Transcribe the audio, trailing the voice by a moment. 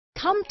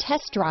Come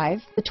test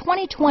drive the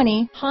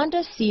 2020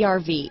 Honda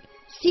CR-V.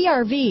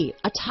 CR-V,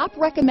 a top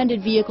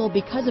recommended vehicle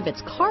because of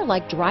its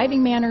car-like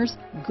driving manners,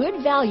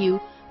 good value,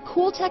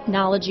 cool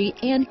technology,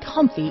 and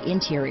comfy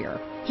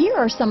interior. Here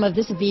are some of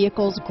this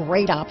vehicle's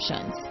great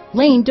options: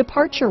 lane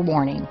departure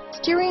warning,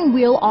 steering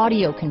wheel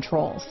audio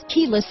controls,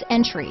 keyless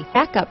entry,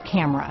 backup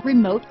camera,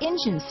 remote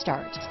engine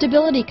start,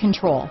 stability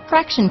control,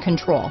 traction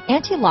control,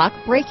 anti-lock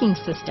braking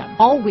system,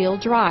 all-wheel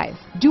drive,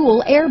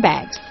 dual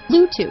airbags,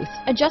 Bluetooth,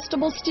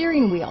 adjustable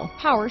steering wheel,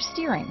 power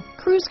steering,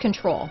 cruise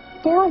control,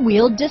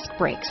 four-wheel disc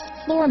brakes,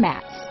 floor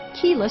mats,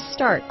 keyless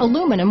start,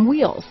 aluminum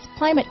wheels,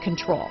 climate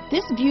control.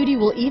 This beauty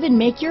will even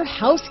make your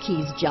house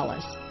keys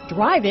jealous.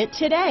 Drive it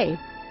today.